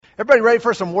Everybody ready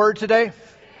for some word today?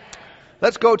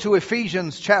 Let's go to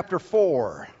Ephesians chapter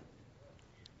 4.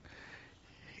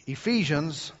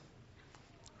 Ephesians,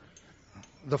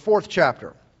 the 4th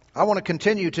chapter. I want to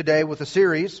continue today with a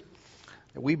series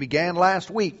that we began last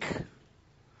week.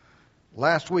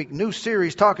 New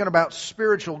series talking about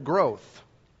spiritual growth.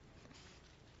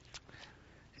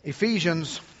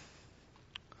 Ephesians,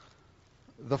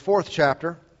 the 4th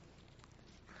chapter.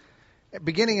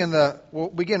 We'll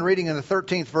begin reading in the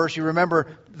 13th verse. You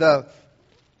remember the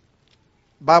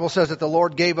Bible says that the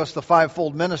Lord gave us the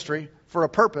fivefold ministry for a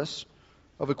purpose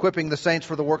of equipping the saints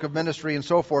for the work of ministry and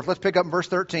so forth. Let's pick up in verse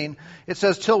 13. It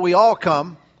says, "Till we all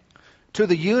come to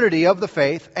the unity of the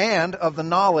faith and of the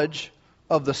knowledge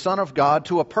of the Son of God,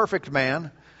 to a perfect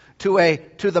man, to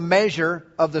the measure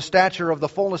of the stature of the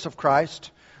fullness of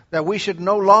Christ, that we should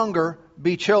no longer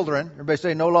be children." Everybody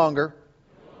say, no longer.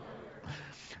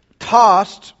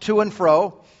 "Tossed to and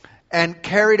fro, and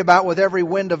carried about with every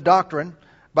wind of doctrine,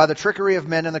 by the trickery of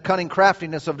men and the cunning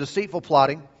craftiness of deceitful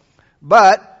plotting,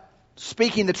 but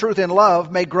speaking the truth in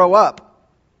love may grow up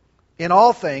in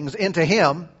all things into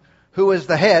Him who is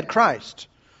the head, Christ,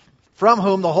 from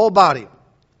whom the whole body,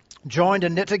 joined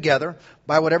and knit together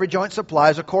by what every joint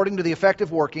supplies, according to the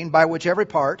effective working by which every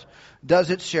part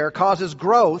does its share, causes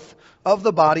growth of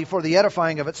the body for the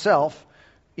edifying of itself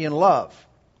in love."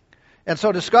 And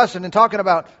so discussing and talking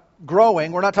about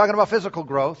growing, we're not talking about physical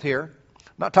growth here.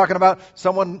 I'm not talking about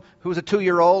someone who's a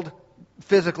 2-year-old,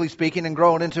 physically speaking, and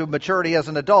growing into maturity as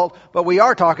an adult, but we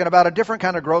are talking about a different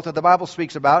kind of growth that the Bible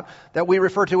speaks about that we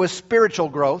refer to as spiritual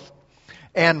growth.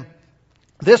 And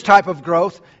this type of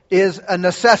growth is a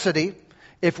necessity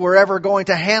if we're ever going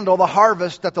to handle the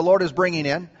harvest that the Lord is bringing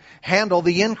in, handle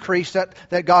the increase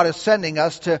that God is sending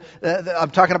us to.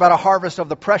 I'm talking about a harvest of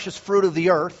the precious fruit of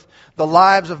the earth, the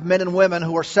lives of men and women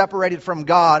who are separated from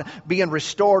God, being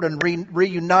restored and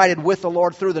reunited with the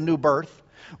Lord through the new birth.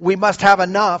 We must have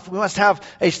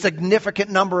a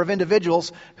significant number of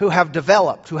individuals who have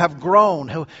developed, who have grown,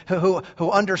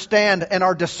 who understand and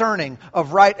are discerning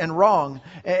of right and wrong,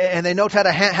 and they know how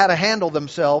to handle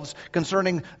themselves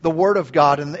concerning the Word of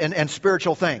God and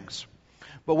spiritual things.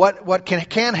 But what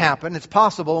can happen, it's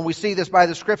possible, and we see this by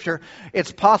the Scripture,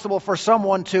 it's possible for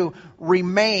someone to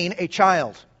remain a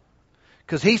child.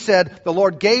 Because He said the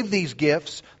Lord gave these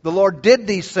gifts, the Lord did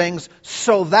these things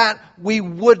so that we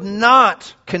would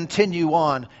not continue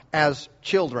on as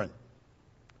children.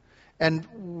 And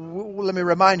let me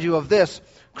remind you of this: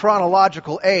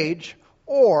 chronological age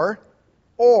or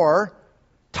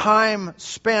time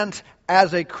spent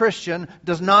as a Christian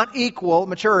does not equal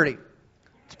maturity.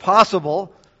 It's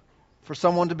possible for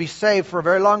someone to be saved for a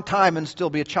very long time and still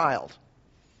be a child,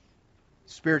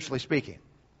 spiritually speaking.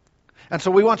 And so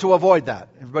we want to avoid that.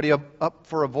 Everybody up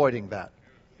for avoiding that?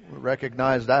 We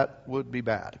recognize that would be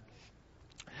bad.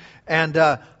 And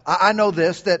I know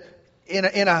this, that in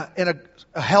a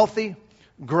healthy,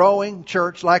 growing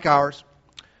church like ours,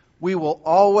 we will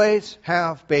always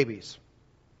have babies.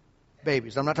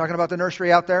 Babies. I'm not talking about the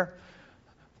nursery out there.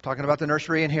 I'm talking about the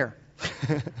nursery in here.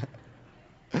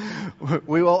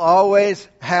 We will always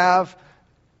have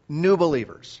new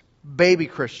believers, baby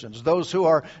Christians, those who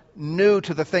are new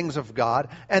to the things of God,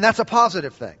 and that's a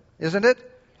positive thing, isn't it?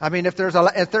 I mean, if there's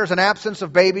an absence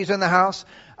of babies in the house,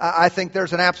 I think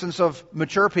there's an absence of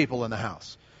mature people in the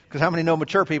house. Because how many know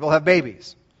mature people have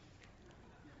babies?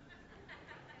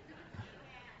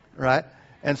 Right?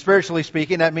 And spiritually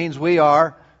speaking, that means we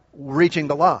are reaching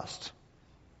the lost.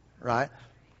 Right?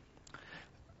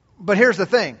 But here's the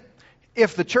thing.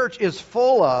 If the church is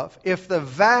if the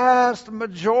vast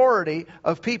majority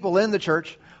of people in the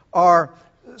church are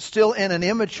still in an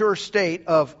immature state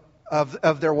of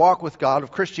their walk with God,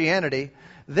 of Christianity,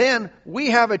 then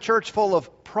we have a church full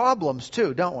of problems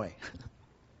too, don't we?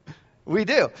 We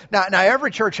do. Now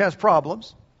every church has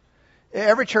problems.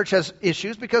 Every church has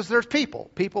issues because there's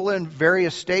people in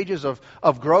various stages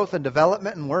of growth and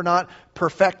development, and we're not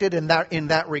perfected in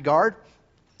that regard.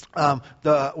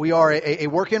 We are a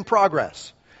work in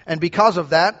progress. And because of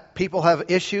that, people have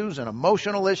issues and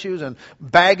emotional issues and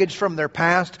baggage from their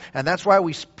past. And that's why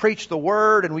we preach the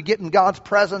Word and we get in God's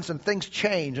presence and things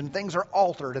change and things are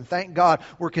altered. And thank God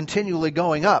we're continually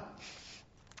going up.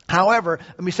 However,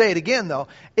 let me say it again though,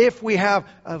 if we have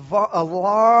a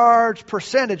large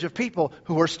percentage of people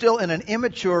who are still in an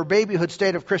immature babyhood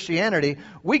state of Christianity,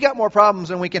 we got more problems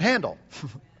than we can handle.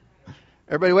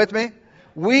 Everybody with me?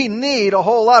 We need a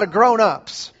whole lot of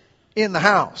grown-ups in the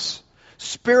house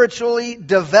spiritually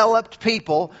developed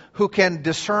people who can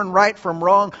discern right from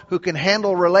wrong, who can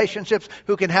handle relationships,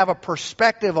 who can have a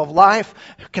perspective of life,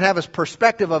 who can have a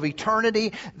perspective of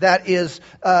eternity that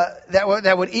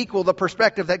would equal the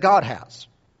perspective that God has.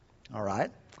 All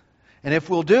right? And if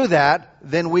we'll do that,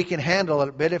 then we can handle it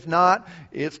a bit. If not,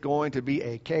 it's going to be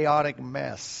a chaotic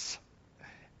mess.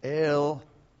 El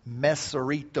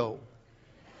meserito.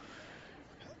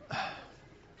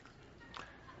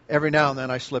 Every now and then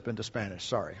I slip into Spanish.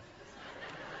 Sorry.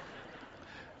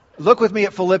 Look with me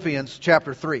at Philippians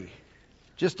chapter 3.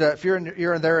 Just if you're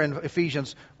in there in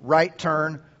Ephesians, right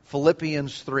turn,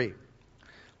 Philippians 3.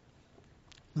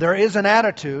 There is an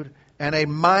attitude and a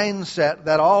mindset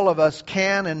that all of us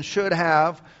can and should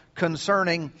have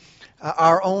concerning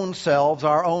our own selves,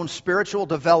 our own spiritual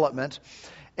development.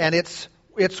 And it's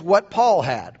what Paul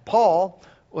had. Paul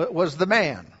was the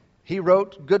man. He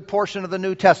wrote a good portion of the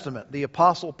New Testament, the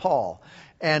Apostle Paul.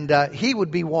 And he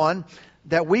would be one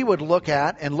that we would look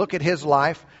at his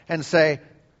life and say,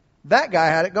 that guy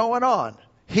had it going on.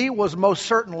 He was most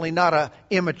certainly not an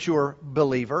immature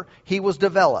believer. He was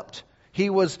developed.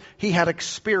 He had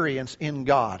experience in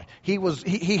God.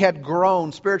 He had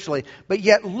grown spiritually. But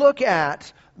yet look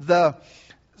at the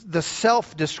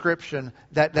self-description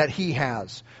that he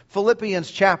has.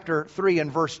 Philippians chapter 3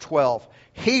 and verse 12.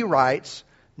 He writes,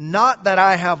 not that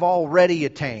I have already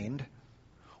attained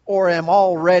or am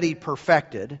already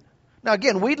perfected. Now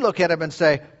again, we'd look at him and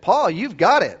say, Paul, you've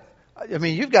got it. I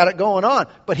mean, you've got it going on.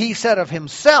 But he said of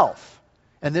himself,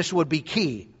 and this would be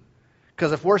key,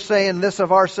 because if we're saying this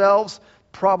of ourselves,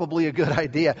 probably a good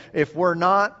idea. If we're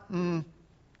not,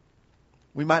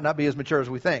 we might not be as mature as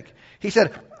we think. He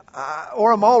said,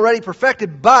 or am already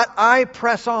perfected, but I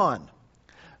press on,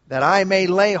 that I may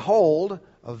lay hold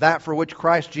of that for which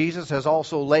Christ Jesus has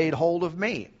also laid hold of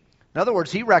me. In other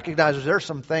words, he recognizes there's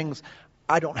some things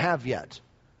I don't have yet.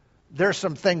 There's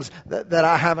some things that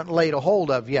I haven't laid a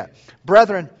hold of yet.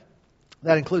 Brethren,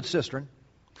 that includes sistren.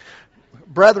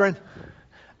 Brethren,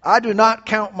 I do not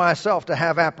count myself to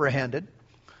have apprehended,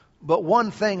 but one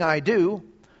thing I do,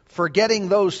 forgetting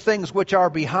those things which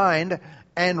are behind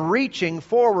and reaching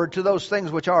forward to those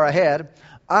things which are ahead,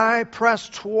 I press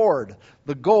toward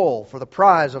the goal for the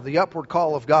prize of the upward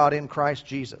call of God in Christ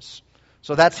Jesus.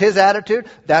 So that's his attitude.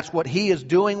 That's what he is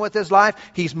doing with his life.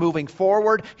 He's moving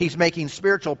forward. He's making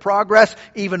spiritual progress,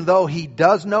 even though he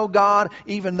does know God,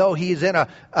 even though he's in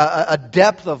a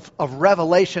depth of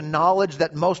revelation knowledge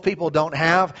that most people don't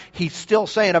have. He's still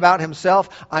saying about himself,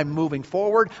 I'm moving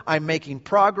forward. I'm making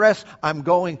progress. I'm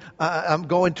going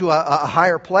to a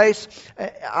higher place.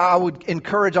 I would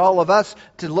encourage all of us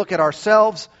to look at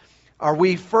ourselves. Are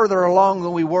we further along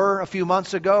than we were a few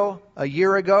months ago, a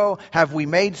year ago? Have we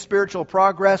made spiritual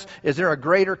progress? Is there a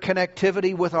greater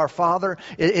connectivity with our Father?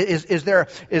 Is there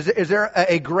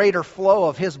a greater flow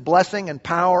of His blessing and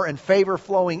power and favor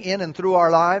flowing in and through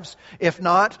our lives? If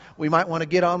not, we might want to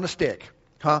get on the stick.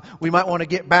 We might want to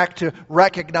get back to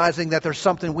recognizing that there's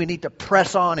something we need to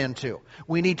press on into.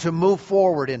 We need to move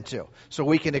forward into so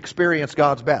we can experience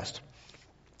God's best.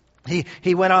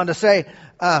 He went on to say,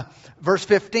 verse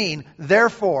 15,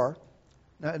 therefore,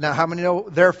 now how many know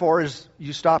therefore is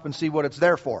you stop and see what it's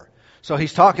there for? So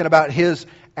he's talking about his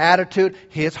attitude,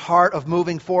 his heart of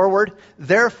moving forward.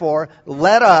 Therefore,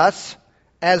 let us,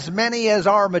 as many as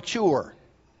are mature.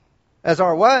 As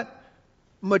are what?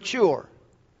 Mature.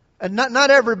 And not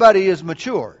everybody is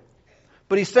mature.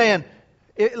 But he's saying,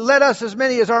 let us, as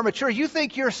many as are mature. You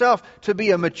think yourself to be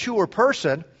a mature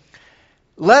person.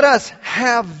 Let us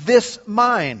have this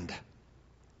mind.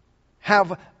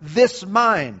 Have this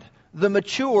mind. The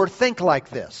mature think like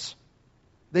this.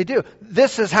 They do.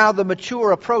 This is how the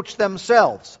mature approach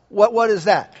themselves. What is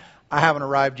that? I haven't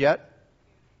arrived yet.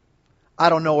 I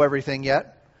don't know everything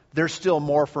yet. There's still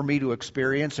more for me to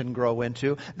experience and grow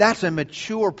into. That's a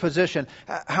mature position.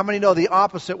 How many know the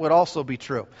opposite would also be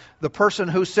true? The person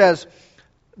who says,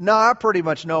 no, I pretty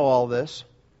much know all this.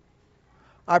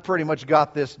 I pretty much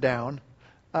got this down.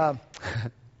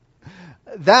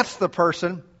 That's the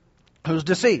person who's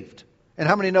deceived. And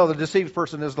how many know the deceived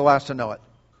person is the last to know it?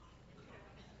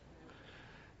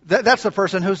 That's the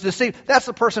person who's deceived. That's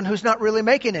the person who's not really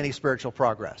making any spiritual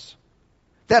progress.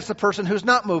 That's the person who's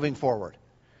not moving forward.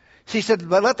 He said,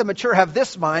 but let the mature have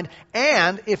this mind,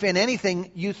 and if in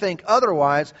anything you think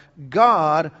otherwise,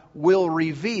 God will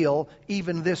reveal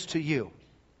even this to you.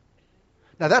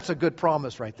 Now that's a good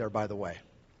promise right there, by the way.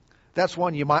 That's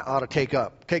one you might ought to take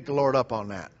up. Take the Lord up on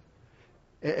that.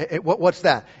 What's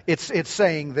that? It's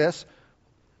saying this,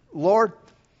 Lord,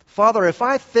 Father, if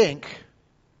I think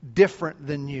different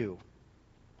than you,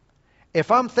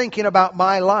 if I'm thinking about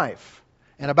my life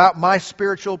and about my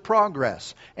spiritual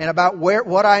progress and about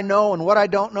what I know and what I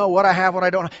don't know, what I have, what I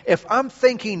don't have. If I'm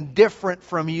thinking different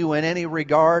from you in any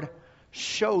regard,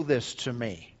 show this to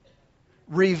me.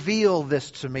 Reveal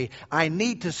this to me. I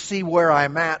need to see where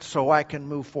I'm at so I can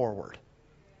move forward.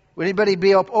 Would anybody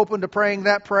be open to praying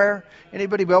that prayer?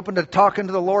 Anybody be open to talking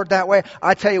to the Lord that way?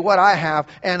 I tell you what I have,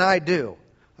 and I do.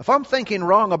 If I'm thinking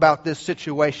wrong about this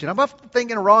situation, if I'm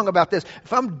thinking wrong about this,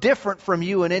 if I'm different from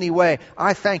you in any way,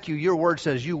 I thank you. Your word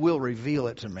says you will reveal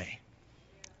it to me.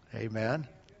 Amen.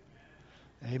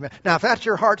 Amen. Now, if that's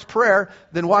your heart's prayer,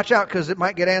 then watch out because it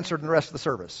might get answered in the rest of the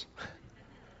service.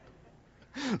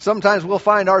 Sometimes we'll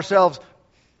find ourselves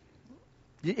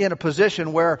in a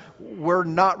position where we're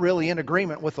not really in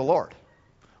agreement with the Lord.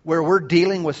 Where we're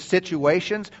dealing with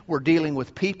situations, we're dealing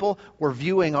with people, we're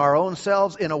viewing our own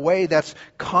selves in a way that's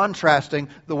contrasting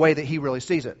the way that He really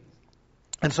sees it.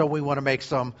 And so we want to make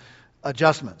some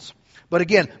adjustments. But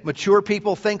again, mature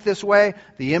people think this way.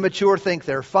 The immature think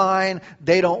they're fine.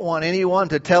 They don't want anyone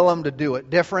to tell them to do it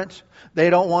different.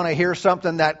 They don't want to hear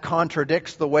something that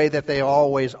contradicts the way that they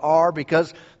always are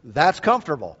because that's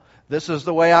comfortable. This is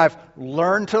the way I've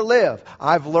learned to live.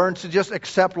 I've learned to just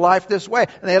accept life this way.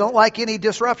 And they don't like any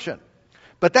disruption.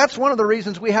 But that's one of the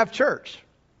reasons we have church.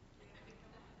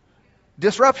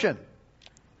 Disruption.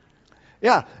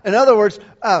 Yeah. In other words,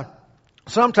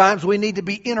 sometimes we need to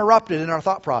be interrupted in our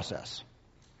thought process.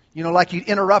 You know, like you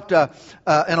interrupt an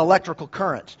electrical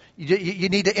current. You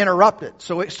need to interrupt it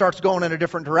so it starts going in a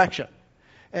different direction.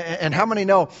 And how many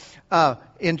know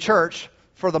in church,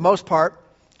 for the most part,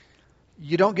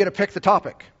 you don't get to pick the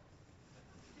topic.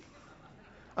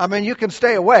 I mean, you can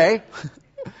stay away.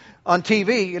 On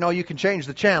TV, you know, you can change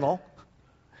the channel.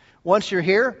 Once you're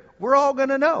here, we're all going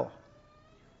to know.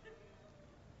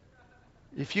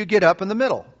 If you get up in the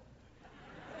middle.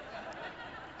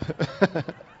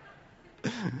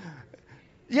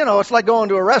 You know, it's like going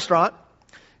to a restaurant.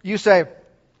 You say,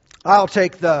 I'll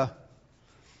take the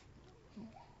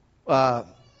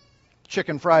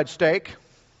chicken fried steak.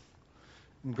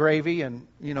 And gravy and,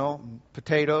 you know,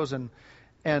 potatoes and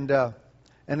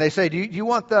they say, do you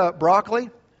want the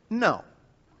broccoli? No.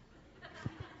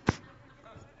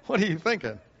 What are you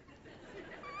thinking?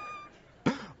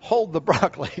 Hold the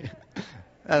broccoli. That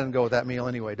doesn't go with that meal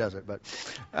anyway, does it? But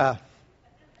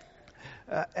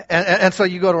and so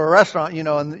you go to a restaurant, you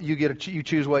know, and you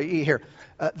choose what you eat here.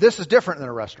 This is different than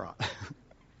a restaurant.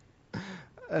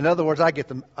 In other words, I get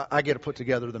to put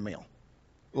together the meal,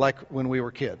 like when we were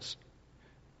kids.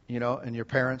 You know, and your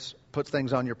parents put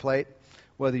things on your plate.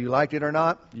 Whether you liked it or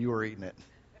not, you were eating it.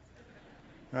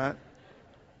 Right?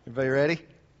 Everybody ready?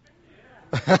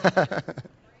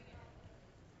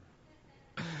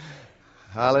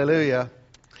 Hallelujah.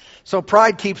 So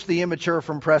pride keeps the immature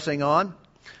from pressing on,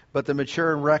 but the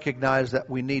mature recognize that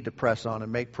we need to press on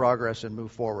and make progress and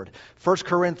move forward. 1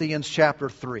 Corinthians chapter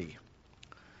 3.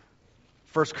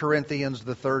 1 Corinthians,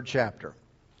 the 3rd chapter.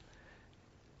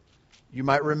 You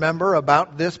might remember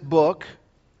about this book,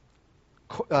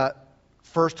 1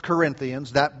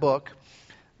 Corinthians, that book,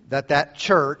 that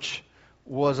church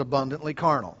was abundantly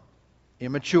carnal,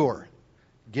 immature.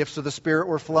 Gifts of the Spirit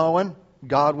were flowing.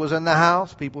 God was in the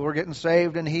house. People were getting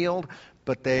saved and healed.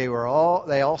 But they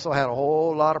also had a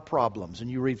whole lot of problems.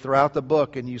 And you read throughout the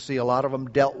book and you see a lot of them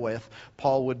dealt with.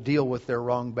 Paul would deal with their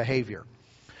wrong behavior.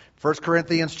 1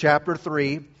 Corinthians chapter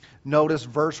 3, notice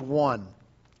verse 1.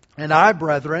 And I,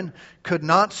 brethren, could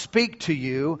not speak to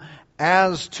you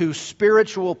as to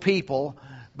spiritual people,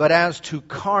 but as to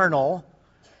carnal,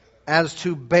 as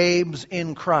to babes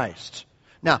in Christ.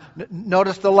 Now,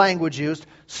 notice the language used.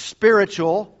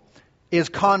 Spiritual is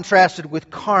contrasted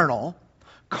with carnal.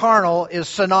 Carnal is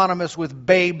synonymous with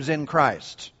babes in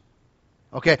Christ.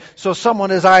 Okay, so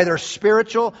someone is either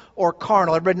spiritual or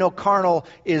carnal. Everybody know carnal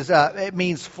is it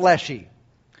means fleshy.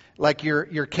 Like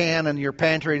your can in your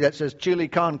pantry that says chili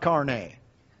con carne,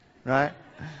 right?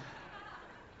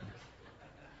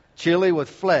 Chili with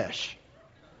flesh.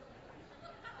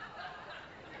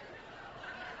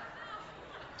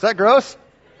 Is that gross?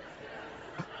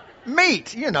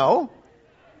 Meat, you know.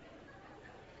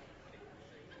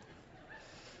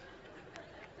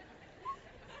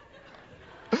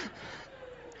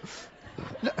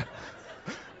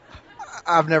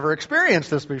 I've never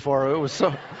experienced this before. It was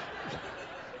so...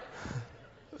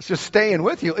 It's just staying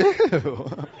with you. Ew.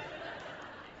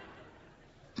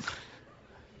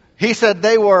 He said,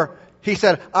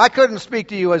 I couldn't speak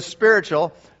to you as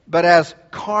spiritual, but as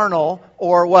carnal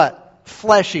or what?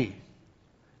 Fleshy.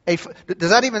 That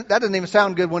doesn't even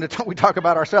sound good when we talk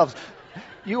about ourselves.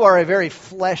 You are a very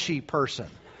fleshy person.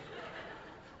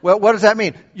 Well, what does that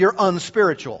mean? You're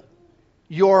unspiritual.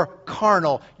 You're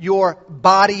carnal. You're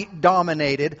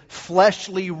body-dominated,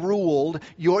 fleshly ruled.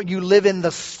 You live in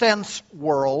the sense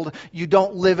world. You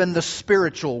don't live in the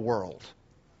spiritual world.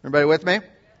 Everybody with me?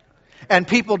 And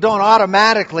people don't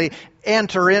automatically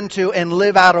enter into and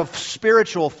live out of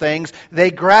spiritual things. They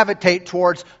gravitate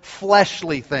towards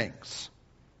fleshly things.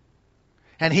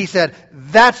 And he said,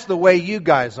 that's the way you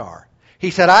guys are.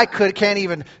 He said, can't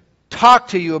even talk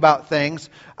to you about things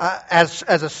as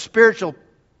a spiritual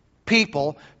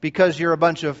people because you're a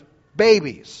bunch of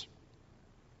babies.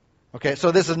 Okay,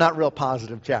 so this is not real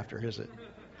positive chapter, is it?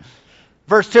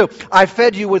 Verse 2, I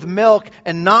fed you with milk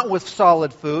and not with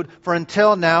solid food, for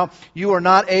until now you are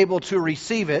not able to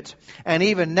receive it, and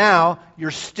even now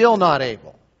you're still not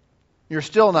able. You're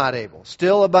still not able.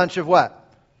 Still a bunch of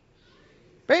what?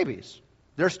 Babies.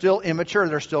 They're still immature.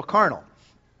 They're still carnal.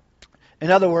 In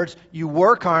other words, you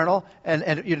were carnal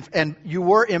and you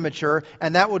were immature,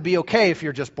 and that would be okay if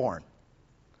you're just born.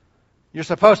 You're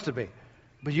supposed to be.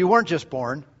 But you weren't just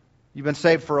born. You've been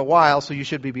saved for a while, so you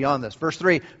should be beyond this. Verse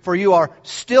 3, for you are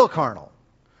still carnal.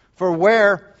 For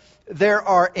where there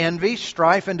are envy,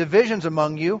 strife, and divisions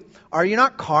among you, are you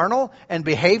not carnal and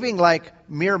behaving like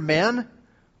mere men?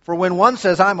 For when one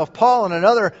says, I'm of Paul, and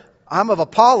another, I'm of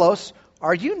Apollos,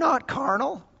 are you not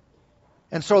carnal?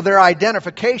 And so their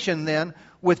identification then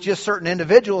with just certain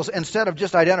individuals, instead of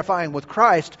just identifying with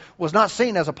Christ, was not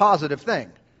seen as a positive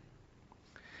thing.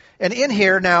 And in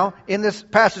here now, in this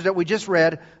passage that we just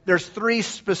read, there's 3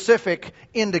 specific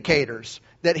indicators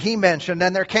that he mentioned,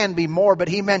 and there can be more, but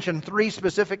he mentioned 3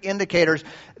 specific indicators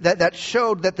that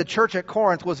showed that the church at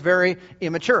Corinth was very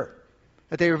immature,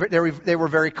 that they were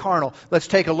very carnal. Let's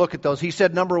take a look at those. He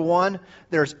said, number 1,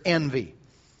 there's envy.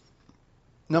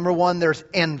 Number 1, there's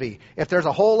envy. If there's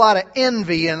a whole lot of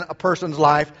envy in a person's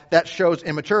life, that shows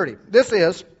immaturity. This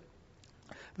is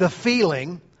the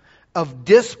feeling of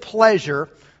displeasure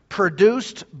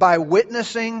produced by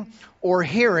witnessing or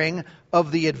hearing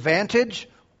of the advantage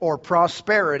or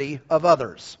prosperity of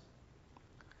others.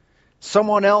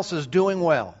 Someone else is doing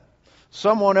well.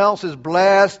 Someone else is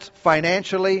blessed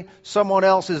financially. Someone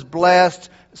else is blessed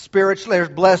spiritually. They're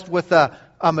blessed with a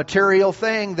material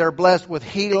thing. They're blessed with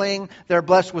healing. They're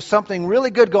blessed with something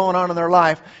really good going on in their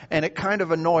life, and it kind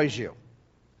of annoys you.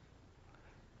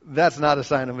 That's not a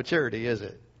sign of maturity, is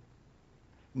it?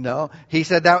 No. He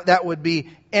said that would be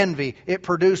envy. It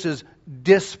produces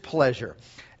displeasure.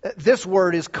 This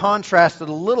word is contrasted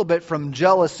a little bit from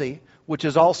jealousy, which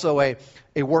is also a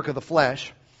work of the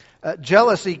flesh.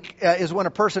 Jealousy is when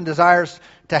a person desires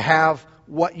to have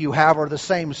what you have or the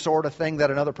same sort of thing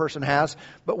that another person has.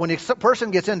 But when a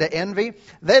person gets into envy,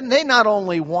 then they not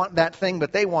only want that thing,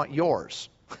 but they want yours.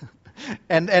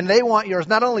 and they want yours.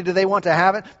 Not only do they want to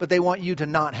have it, but they want you to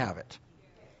not have it.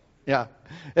 Yeah.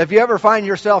 If you ever find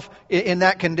yourself in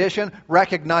that condition,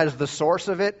 recognize the source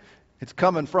of it. It's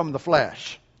coming from the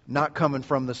flesh, not coming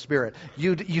from the Spirit.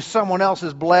 Someone else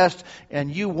is blessed,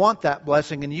 and you want that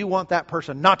blessing, and you want that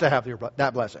person not to have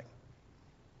that blessing.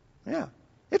 Yeah.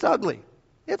 It's ugly.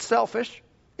 It's selfish.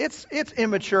 It's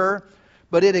immature,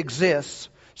 but it exists.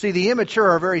 See, the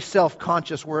immature are very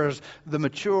self-conscious, whereas the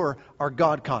mature are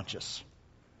God-conscious.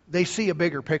 They see a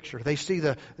bigger picture. They see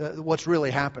what's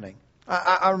really happening.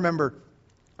 I remember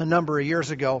a number of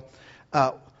years ago,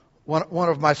 one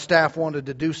of my staff wanted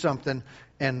to do something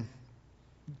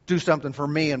for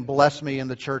me and bless me in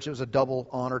the church. It was a double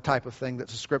honor type of thing that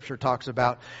the Scripture talks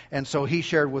about. And so he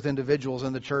shared with individuals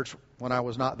in the church when I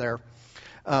was not there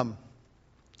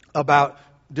about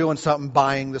doing something,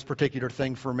 buying this particular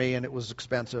thing for me, and it was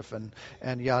expensive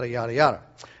and yada, yada, yada.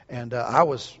 And I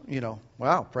was,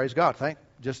 wow, praise God,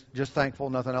 just thankful,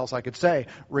 nothing else I could say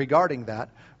regarding that.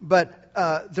 But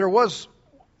there was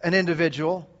an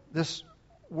individual, this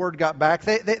word got back,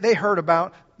 they heard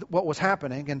about what was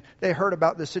happening, and they heard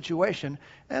about this situation,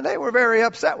 and they were very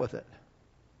upset with it.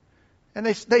 And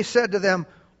they said to them,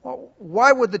 well,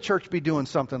 why would the church be doing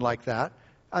something like that?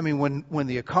 I mean, when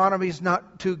the economy's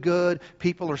not too good,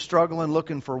 people are struggling,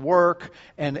 looking for work,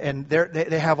 and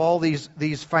they have all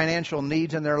these financial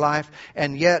needs in their life,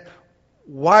 and yet,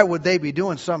 why would they be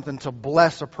doing something to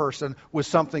bless a person with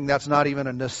something that's not even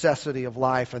a necessity of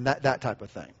life and that type of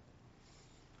thing?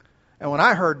 And when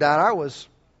I heard that, I was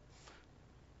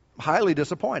highly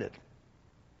disappointed.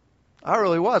 I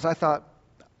really was. I thought,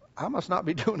 I must not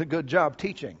be doing a good job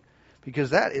teaching, because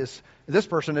this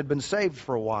person had been saved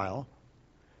for a while,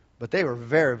 but they were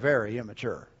very, very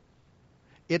immature.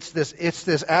 It's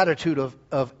this attitude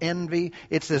of envy.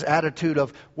 It's this attitude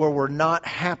of where we're not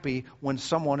happy when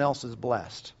someone else is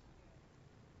blessed.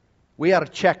 We ought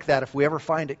to check that if we ever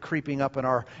find it creeping up in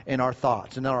our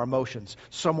thoughts and in our emotions.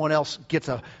 Someone else gets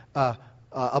a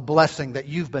a blessing that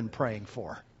you've been praying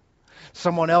for.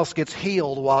 Someone else gets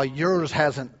healed while yours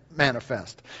hasn't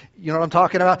manifest. You know what I'm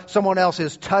talking about? Someone else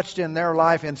is touched in their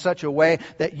life in such a way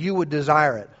that you would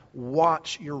desire it.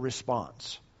 Watch your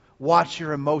response. Watch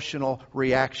your emotional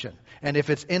reaction. And if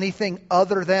it's anything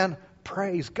other than,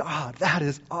 praise God, that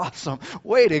is awesome,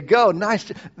 way to go,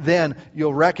 nice, then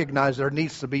you'll recognize there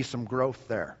needs to be some growth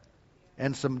there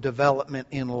and some development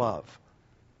in love.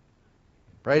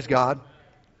 Praise God.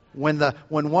 When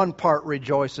one part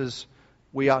rejoices,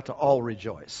 we ought to all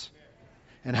rejoice.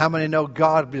 And how many know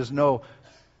God is no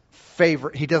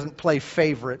favorite? He doesn't play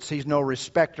favorites. He's no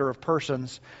respecter of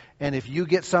persons. And if you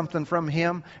get something from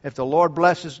Him, if the Lord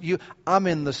blesses you, I'm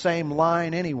in the same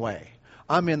line anyway.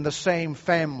 I'm in the same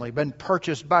family, been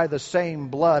purchased by the same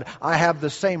blood. I have the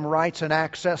same rights and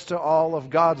access to all of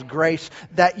God's grace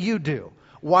that you do.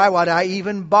 Why would I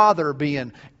even bother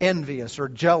being envious or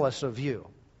jealous of you?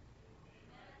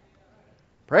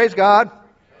 Praise God.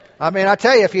 I mean, I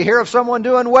tell you, if you hear of someone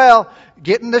doing well,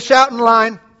 get in the shouting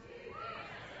line.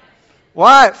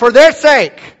 Why? For their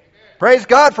sake. Praise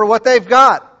God for what they've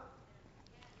got.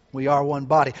 We are one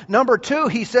body. Number 2,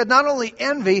 he said, not only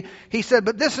envy, he said,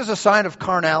 but this is a sign of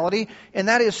carnality, and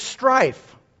that is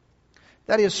strife.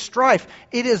 That is strife.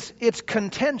 It's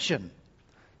contention.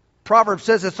 Proverbs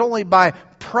says it's only by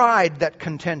pride that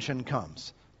contention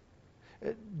comes.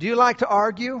 Do you like to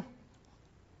argue?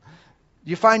 Do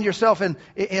you find yourself in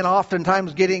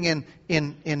oftentimes getting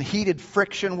in heated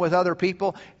friction with other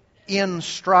people, in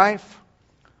strife?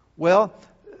 Well,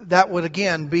 that would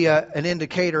again be an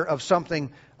indicator of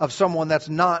someone that's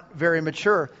not very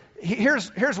mature.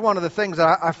 Here's one of the things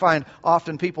that I find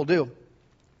often people do,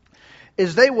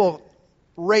 is they will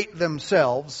rate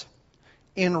themselves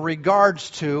in regards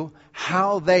to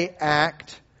how they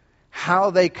act,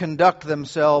 how they conduct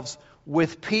themselves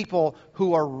with people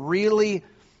who are really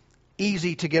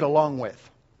easy to get along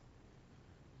with.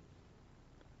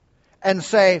 And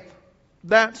say,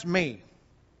 that's me.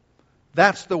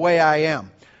 That's the way I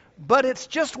am. But it's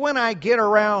just when I get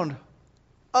around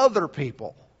other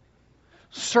people,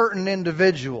 certain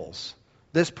individuals,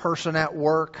 this person at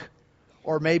work,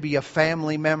 or maybe a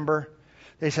family member,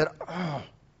 they said, oh,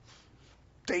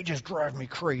 they just drive me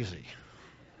crazy.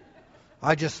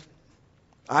 I just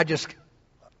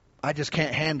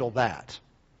can't handle that.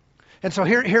 And so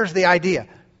here's the idea.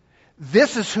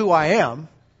 This is who I am,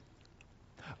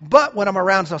 but when I'm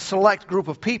around a select group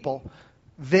of people,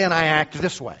 then I act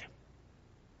this way.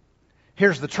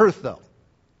 Here's the truth, though.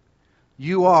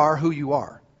 You are who you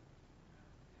are.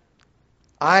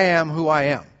 I am who I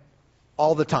am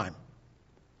all the time.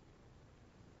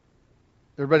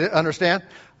 Everybody understand?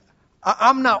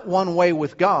 I'm not one way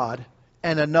with God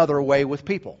and another way with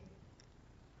people.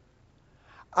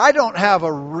 I don't have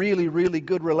a really, really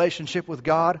good relationship with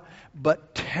God,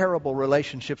 but terrible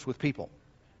relationships with people.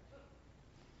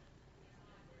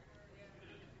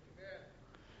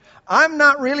 I'm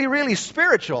not really, really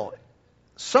spiritual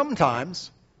sometimes,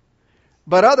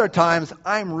 but other times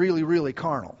I'm really, really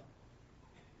carnal.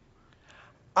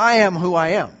 I am who I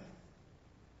am.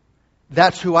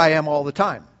 That's who I am all the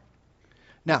time.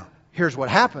 Now, here's what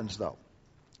happens though.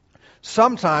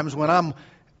 Sometimes when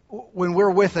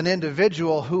we're with an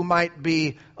individual who might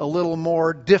be a little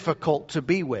more difficult to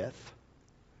be with,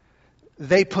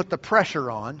 they put the pressure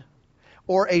on,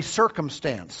 or a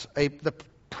circumstance, the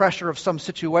pressure of some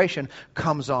situation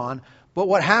comes on. But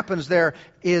what happens there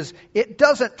is it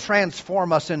doesn't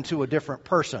transform us into a different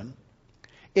person.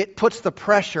 It puts the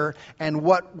pressure, and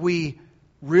what we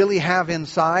really have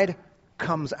inside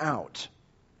comes out.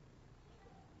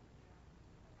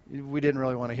 We didn't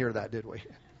really want to hear that, did we?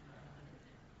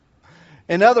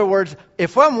 In other words,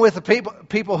 if I'm with the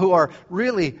people who are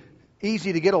really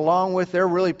easy to get along with, they're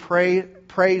really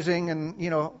praising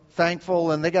and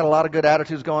thankful, and they got a lot of good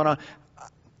attitudes going on,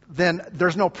 then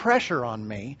there's no pressure on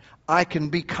me. I can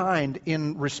be kind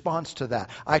in response to that.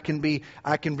 I can be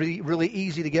really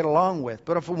easy to get along with.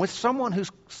 But if I'm with someone who's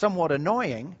somewhat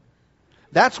annoying,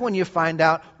 that's when you find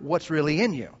out what's really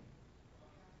in you.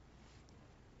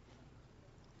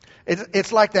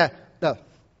 It's like the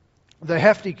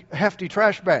hefty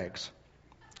trash bags.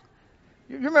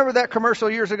 You remember that commercial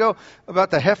years ago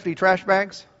about the hefty trash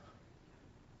bags?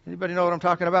 Anybody know what I'm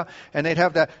talking about? And they'd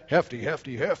have that hefty.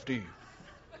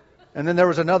 And then there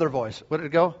was another voice. What did it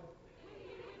go?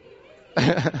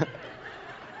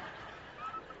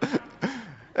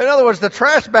 In other words, the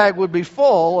trash bag would be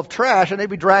full of trash and they'd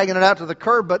be dragging it out to the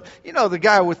curb. But, the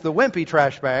guy with the wimpy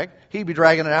trash bag, he'd be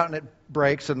dragging it out and it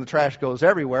breaks and the trash goes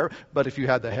everywhere. But if you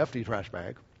had the hefty trash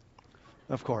bag,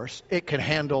 of course, it could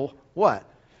handle what?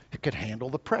 It could handle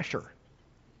the pressure.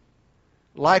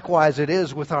 Likewise, it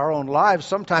is with our own lives.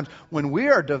 Sometimes when we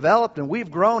are developed and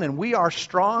we've grown and we are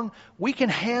strong, we can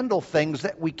handle things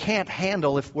that we can't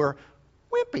handle if we're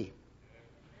wimpy.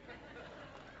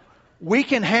 We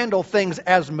can handle things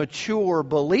as mature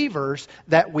believers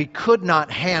that we could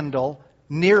not handle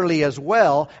nearly as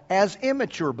well as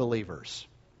immature believers.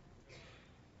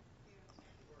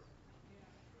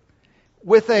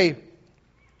 With an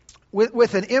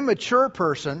immature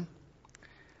person,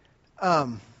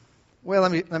 well,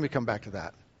 let me come back to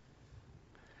that.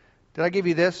 Did I give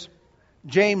you this?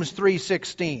 James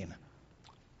 3:16.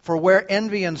 For where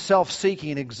envy and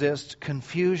self-seeking exist,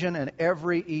 confusion and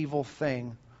every evil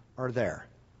thing are there.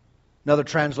 Another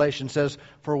translation says,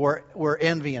 for where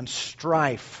envy and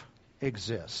strife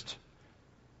exist.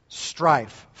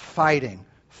 Strife, fighting,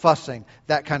 fussing,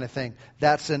 that kind of thing.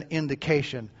 That's an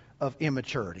indication of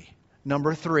immaturity.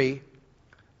 Number three,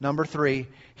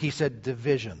 he said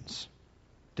divisions.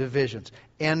 Divisions.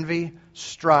 Envy,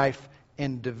 strife,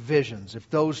 and divisions. If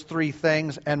those three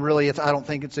things, and really I don't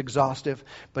think it's exhaustive,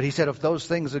 but he said if those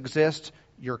things exist,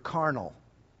 you're carnal.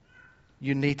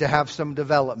 You need to have some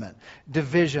development.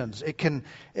 Divisions. It can,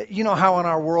 you know how in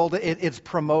our world it's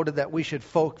promoted that we should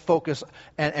focus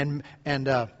and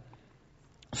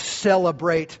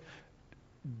celebrate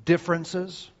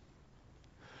differences.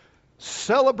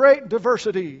 Celebrate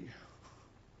diversity.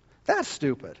 That's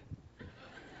stupid.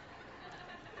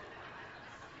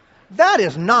 That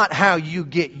is not how you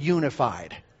get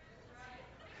unified.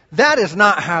 That is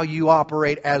not how you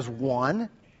operate as one.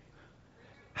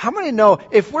 How many know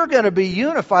if we're going to be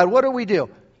unified, what do?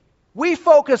 We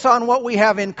focus on what we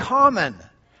have in common.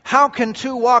 How can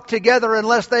two walk together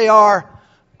unless they are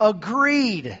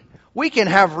agreed? We can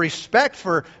have respect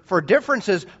for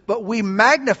differences, but we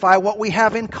magnify what we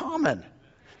have in common.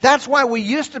 That's why we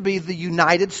used to be the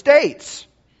United States.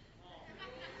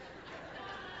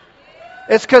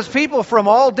 It's because people from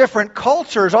all different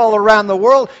cultures all around the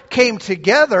world came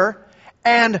together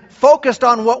and focused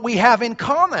on what we have in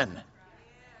common.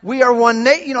 We are one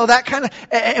nation, that kind of,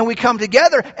 and we come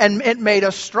together and it made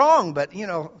us strong. But,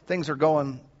 things are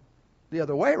going the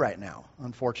other way right now,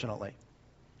 unfortunately.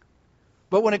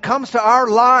 But when it comes to our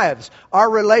lives, our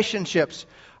relationships,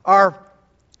 are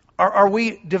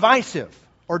we divisive?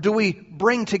 Or do we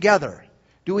bring together?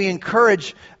 Do we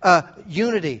encourage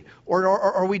unity? Or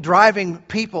are we driving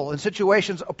people and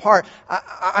situations apart?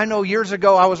 I know years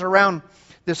ago I was around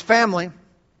this family,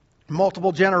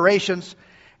 multiple generations,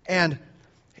 and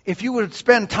if you would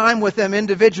spend time with them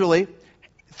individually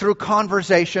through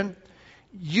conversation,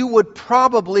 you would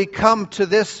probably come to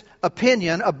this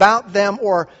opinion about them,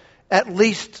 or at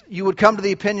least you would come to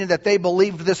the opinion that they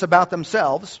believed this about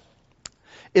themselves,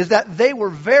 is that they were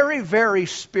very, very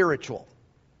spiritual.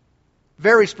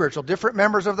 Very spiritual. Different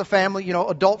members of the family,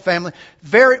 adult family.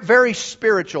 Very, very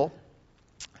spiritual.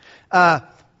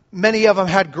 Many of them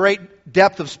had great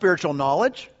depth of spiritual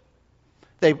knowledge.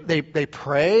 They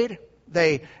prayed.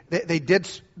 They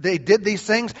did these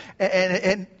things.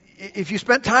 And if you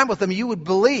spent time with them, you would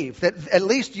believe that, at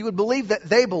least you would believe that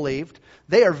they believed.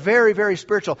 They are very, very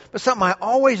spiritual. But something I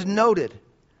always noted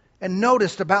and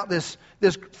noticed about this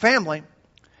family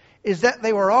is that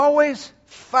they were always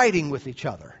fighting with each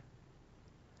other.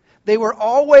 They were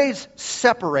always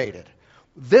separated.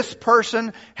 This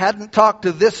person hadn't talked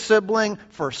to this sibling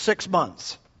for 6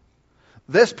 months.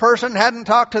 This person hadn't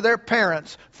talked to their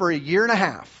parents for a year and a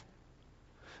half.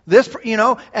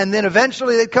 And then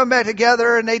eventually they'd come back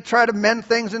together and they'd try to mend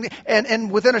things,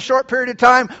 and within a short period of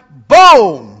time,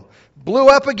 boom! Blew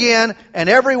up again, and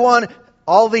everyone,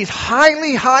 all these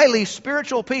highly, highly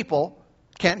spiritual people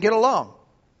can't get along.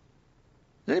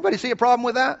 Does anybody see a problem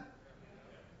with that?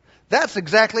 That's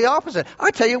exactly opposite.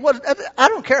 I tell you what, I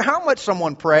don't care how much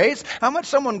someone prays, how much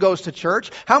someone goes to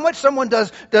church, how much someone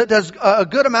does a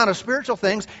good amount of spiritual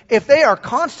things. If they are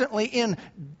constantly in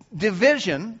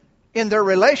division in their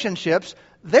relationships,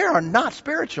 they are not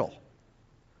spiritual.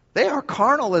 They are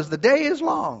carnal as the day is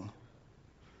long.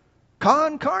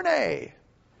 Carne.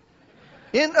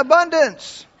 In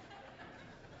abundance.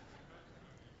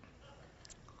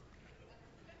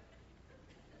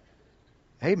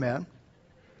 Amen.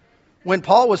 When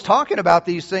Paul was talking about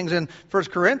these things in 1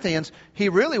 Corinthians, he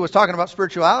really was talking about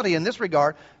spirituality in this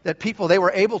regard, that people, they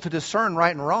were able to discern right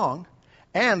and wrong,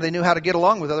 and they knew how to get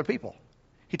along with other people.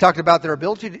 He talked about their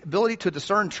ability to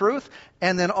discern truth,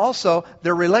 and then also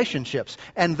their relationships.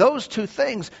 And those two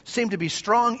things seem to be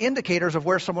strong indicators of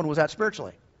where someone was at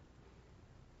spiritually.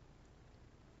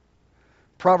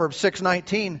 Proverbs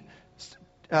 6:19,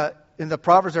 in the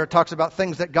Proverbs there, it talks about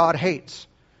things that God hates.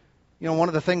 One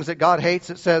of the things that God hates,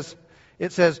 it says,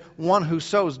 one who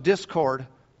sows discord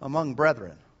among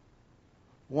brethren.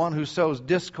 one who sows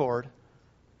discord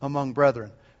among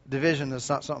brethren. Division is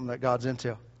not something that God's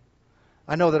into.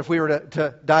 I know that if we were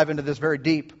to dive into this very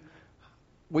deep,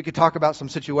 we could talk about some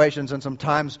situations and some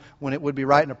times when it would be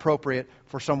right and appropriate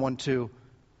for someone to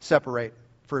separate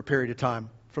for a period of time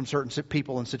from certain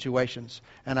people and situations.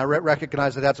 And I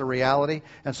recognize that that's a reality,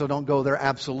 and so don't go there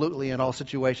absolutely in all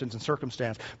situations and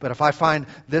circumstances. But if I find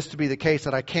this to be the case,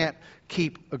 that I can't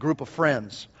keep a group of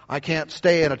friends, I can't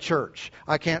stay in a church,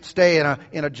 I can't stay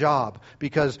in a job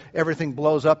because everything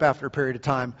blows up after a period of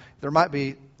time, there might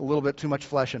be a little bit too much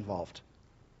flesh involved.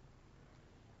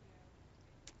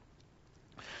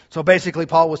 So basically,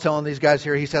 Paul was telling these guys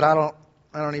here, he said, I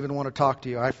don't even want to talk to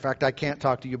you. In fact, I can't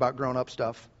talk to you about grown-up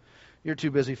stuff. You're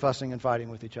too busy fussing and fighting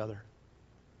with each other.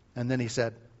 And then he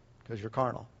said, because you're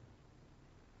carnal.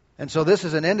 And so this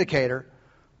is an indicator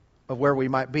of where we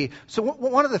might be. So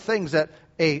one of the things that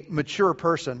a mature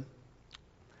person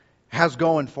has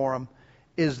going for them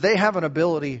is they have an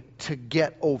ability to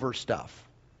get over stuff.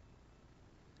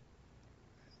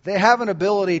 They have an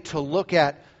ability to look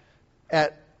at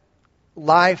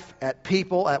life, at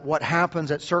people, at what happens,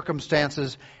 at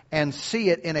circumstances, and see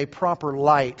it in a proper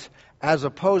light, as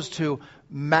opposed to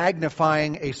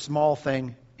magnifying a small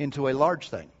thing into a large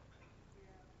thing.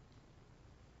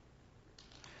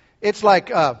 It's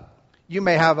like you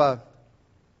may have a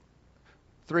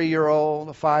 3-year-old,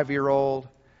 a 5-year-old,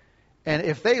 and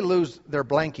if they lose their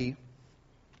blankie,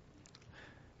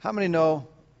 how many know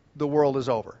the world is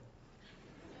over?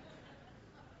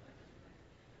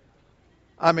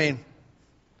 I mean,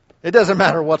 it doesn't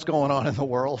matter what's going on in the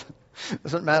world. It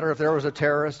doesn't matter if there was a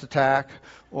terrorist attack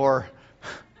or,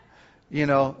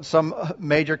 some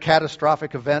major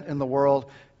catastrophic event in the world.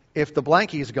 If the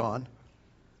blankie's gone,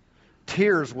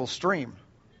 tears will stream.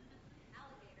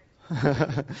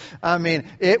 I mean,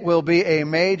 it will be a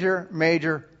major,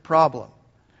 major problem.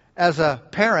 As a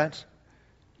parent,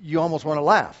 you almost want to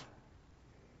laugh.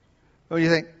 When you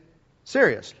think,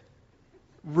 serious?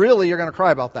 Really, you're going to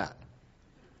cry about that?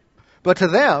 But to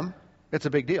them, it's a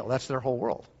big deal. That's their whole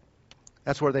world.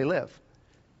 That's where they live.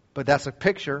 But that's a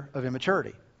picture of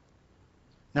immaturity.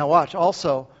 Now watch,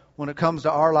 also, when it comes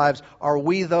to our lives, are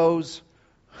we those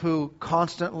who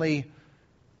constantly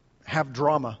have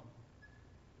drama?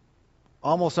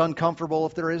 Almost uncomfortable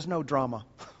if there is no drama.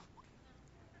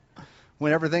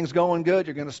 When everything's going good,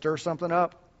 you're going to stir something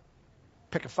up.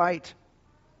 Pick a fight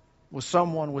with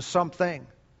someone, with something.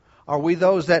 Are we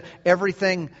those that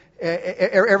everything's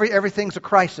a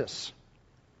crisis?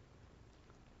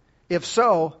 If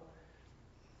so,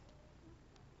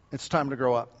 it's time to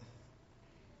grow up.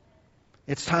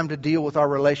 It's time to deal with our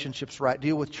relationships right,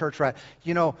 deal with church right.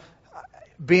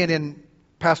 Being in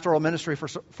pastoral ministry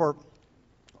for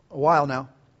a while now,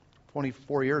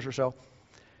 24 years or so,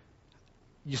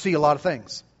 you see a lot of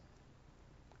things.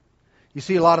 You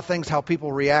see a lot of things, how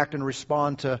people react and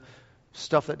respond to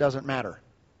stuff that doesn't matter.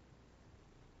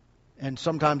 And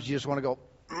sometimes you just want to go,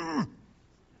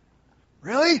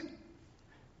 really?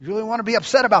 You really want to be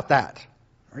upset about that?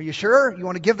 Are you sure? You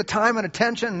want to give the time and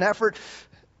attention and effort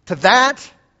to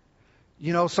that?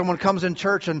 Someone comes in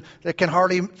church and they can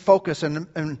hardly focus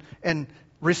and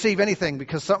receive anything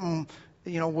because something,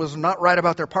 was not right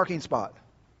about their parking spot.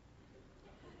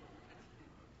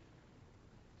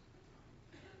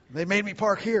 They made me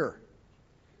park here.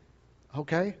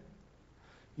 Okay?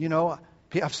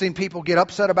 I've seen people get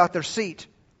upset about their seat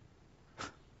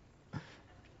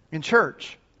in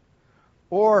church.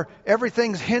 Or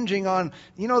everything's hinging on,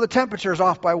 the temperature's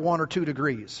off by 1 or 2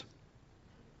 degrees.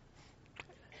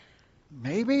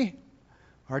 Maybe.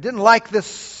 Or I didn't like this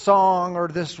song or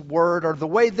this word or the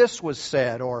way this was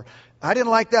said. Or I didn't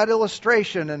like that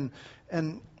illustration.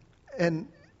 And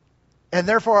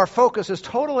therefore our focus is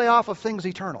totally off of things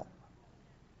eternal.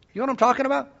 You know what I'm talking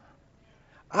about?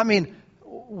 I mean,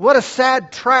 what a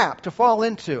sad trap to fall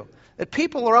into. That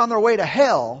people are on their way to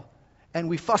hell and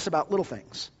we fuss about little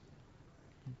things.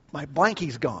 My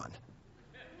blankie's gone.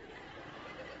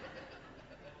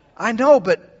 I know,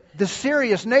 but the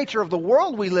serious nature of the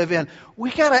world we live in,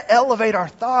 we got to elevate our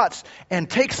thoughts and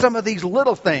take some of these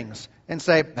little things and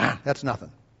say, that's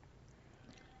nothing.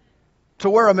 To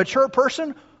where a mature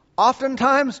person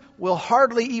oftentimes will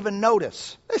hardly even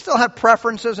notice. They still have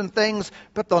preferences and things,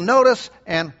 but they'll notice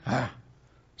and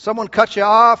someone cuts you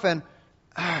off and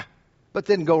but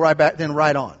then go right back, then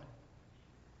right on.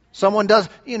 Someone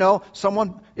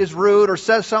is rude or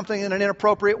says something in an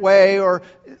inappropriate way or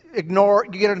you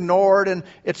get ignored and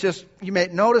it's just, you may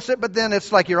notice it, but then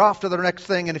it's like you're off to the next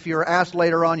thing and if you were asked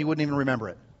later on, you wouldn't even remember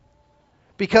it.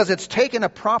 Because it's taken a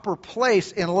proper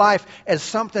place in life as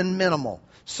something minimal,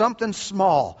 something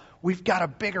small. We've got a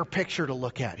bigger picture to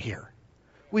look at here.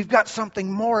 We've got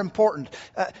something more important.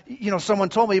 Someone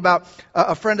told me about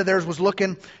a friend of theirs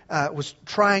was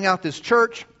trying out this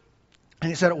church, and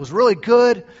he said it was really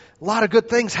good, a lot of good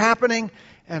things happening,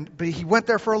 but he went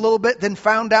there for a little bit, then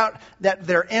found out that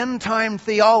their end time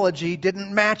theology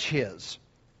didn't match his.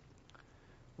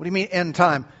 What do you mean end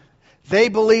time? They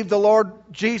believed the Lord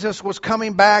Jesus was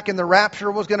coming back and the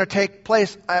rapture was going to take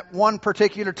place at one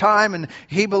particular time, and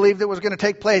he believed it was going to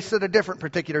take place at a different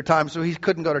particular time, so he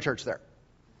couldn't go to church there.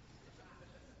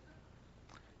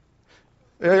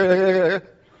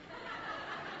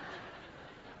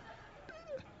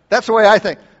 That's the way I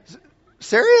think.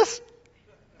 Serious?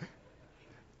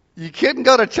 You couldn't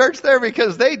go to church there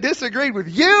because they disagreed with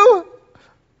you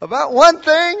about one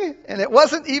thing, and it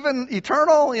wasn't even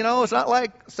eternal. It's not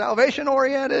like salvation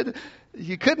oriented.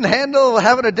 You couldn't handle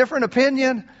having a different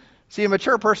opinion. See, a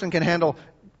mature person can handle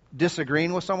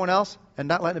disagreeing with someone else and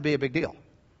not letting it be a big deal.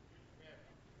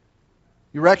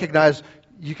 You recognize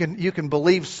you can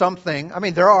believe something. I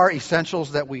mean, there are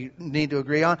essentials that we need to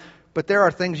agree on, but there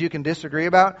are things you can disagree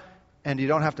about, and you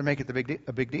don't have to make it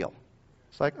a big deal.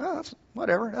 It's like, that's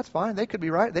whatever, that's fine. They could be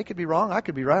right, they could be wrong, I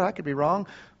could be right, I could be wrong.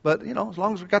 But, as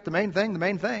long as we've got the main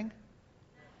thing.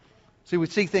 See, we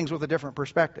see things with a different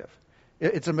perspective.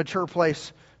 It's a mature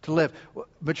place to live.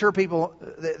 Mature people,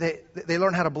 they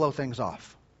learn how to blow things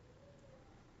off.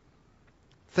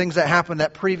 Things that happened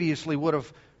that previously would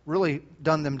have really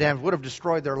done them damage, would have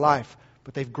destroyed their life,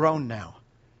 but they've grown now.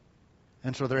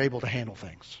 And so they're able to handle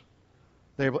things.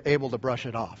 They're able to brush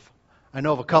it off. I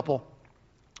know of a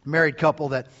married couple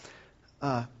that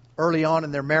early on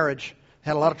in their marriage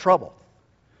had a lot of trouble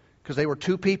because they were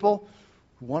two people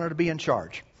who wanted to be in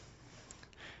charge.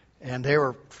 And they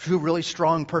were two really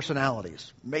strong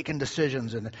personalities, making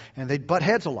decisions, and they'd butt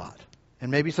heads a lot. And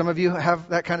maybe some of you have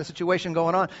that kind of situation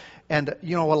going on. And,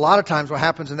 a lot of times what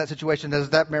happens in that situation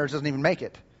is that marriage doesn't even make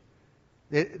it.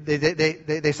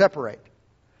 They separate.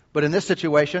 But in this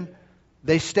situation,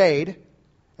 they stayed.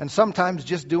 And sometimes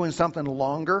just doing something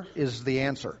longer is the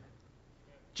answer.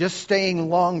 Just staying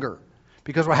longer.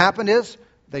 Because what happened is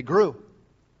they grew.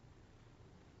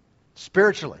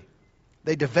 Spiritually.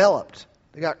 They developed.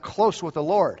 They got close with the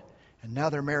Lord. And now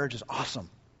their marriage is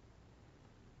awesome.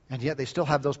 And yet they still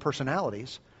have those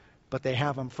personalities, but they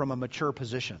have them from a mature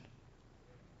position,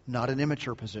 not an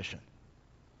immature position.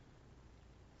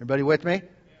 Everybody with me?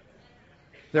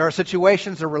 There are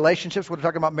situations or relationships, whether we're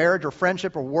talking about marriage or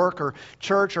friendship or work or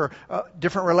church or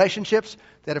different relationships,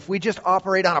 that if we just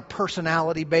operate on a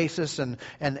personality basis and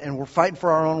we're fighting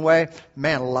for our own way,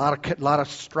 man, a lot of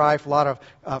strife, a lot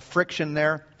of friction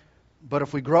there. But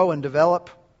if we grow and develop,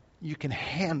 you can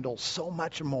handle so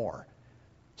much more.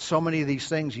 So many of these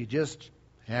things you just,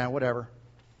 whatever.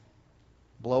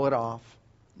 Blow it off.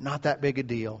 Not that big a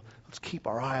deal. Let's keep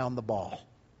our eye on the ball.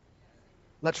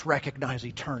 Let's recognize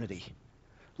eternity.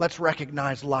 Let's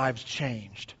recognize lives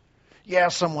changed. Yeah,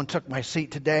 someone took my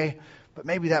seat today, but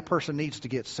maybe that person needs to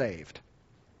get saved.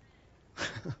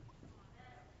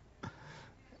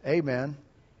 Amen.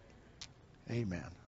 Amen.